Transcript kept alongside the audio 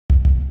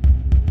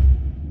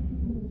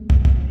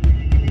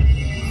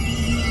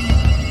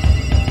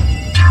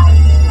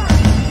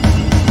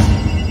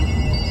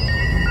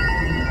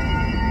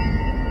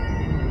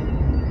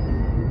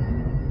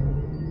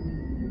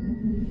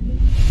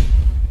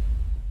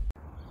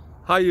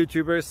Hi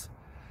YouTubers.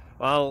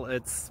 Well,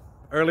 it's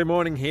early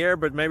morning here,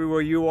 but maybe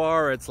where you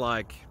are it's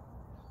like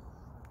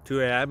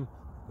 2 a.m.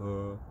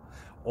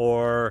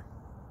 or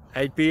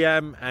 8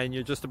 p.m. and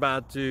you're just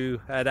about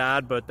to head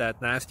out, but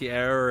that nasty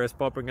error is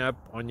popping up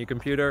on your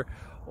computer,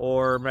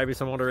 or maybe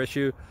some other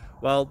issue.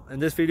 Well, in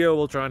this video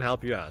we'll try and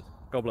help you out.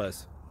 God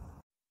bless.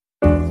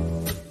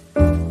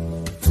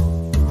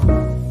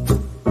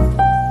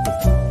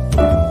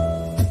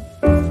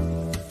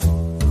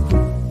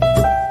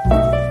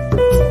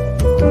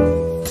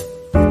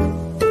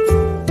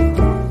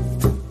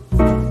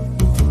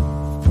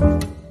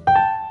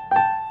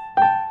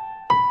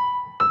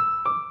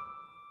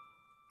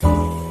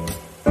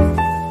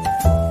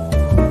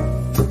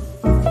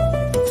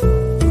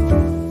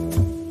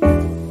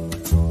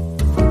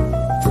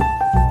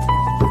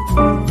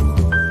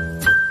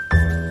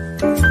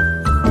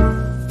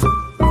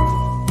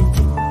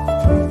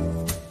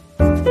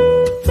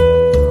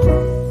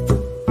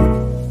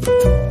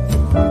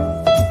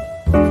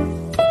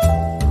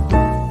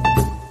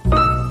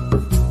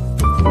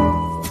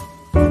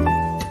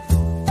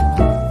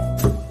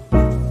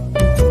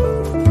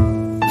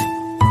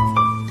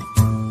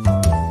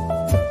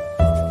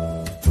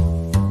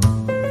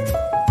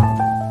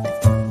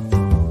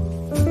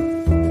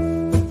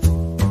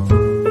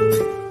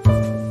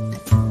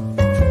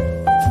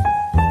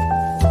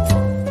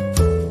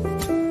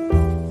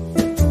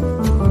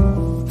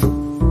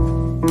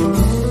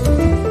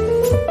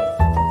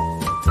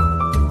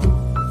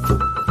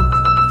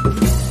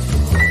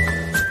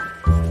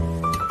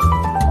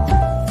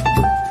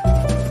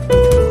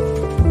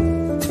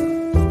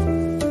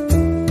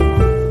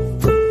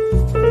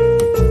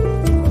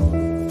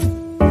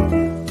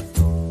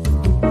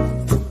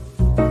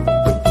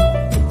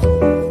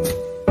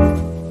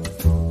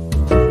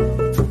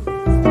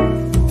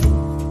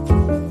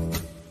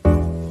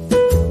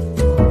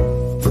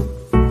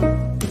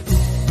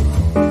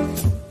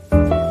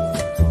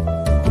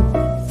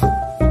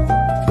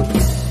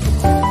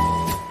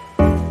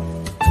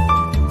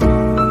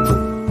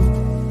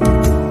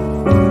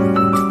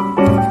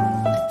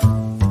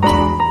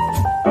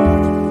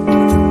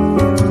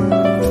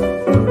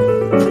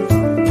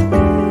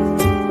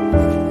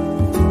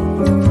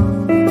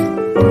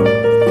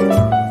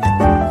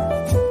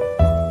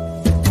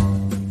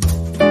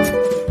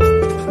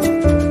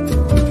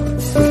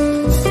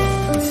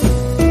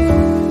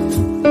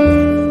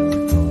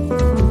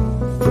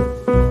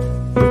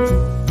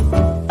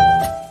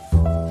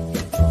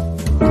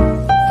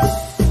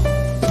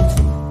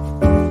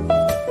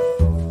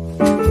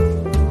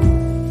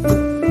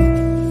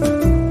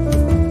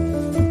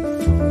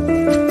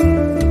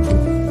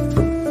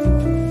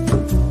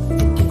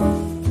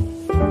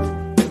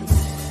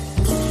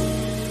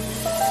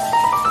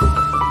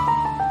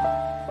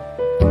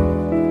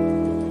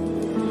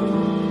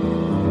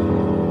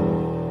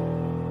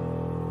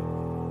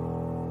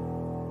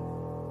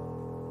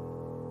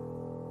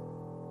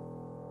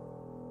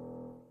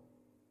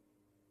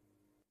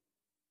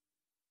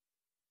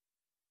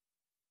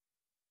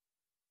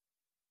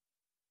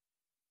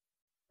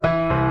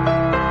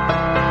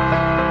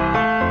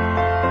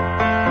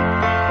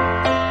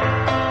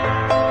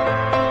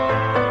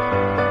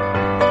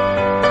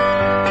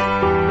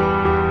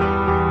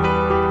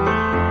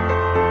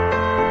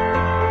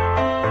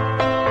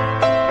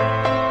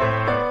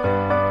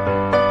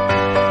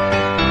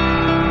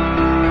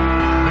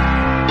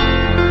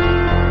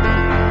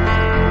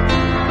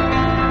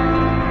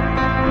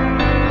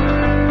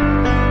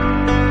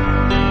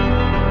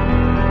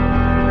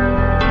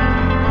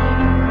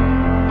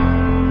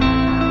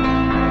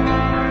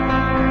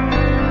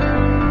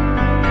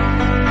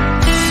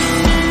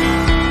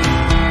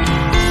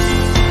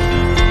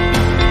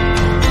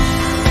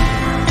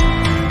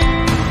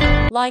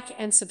 Like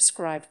and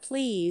subscribe,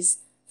 please.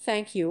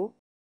 Thank you.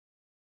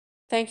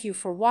 Thank you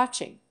for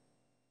watching.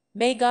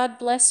 May God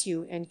bless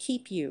you and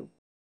keep you.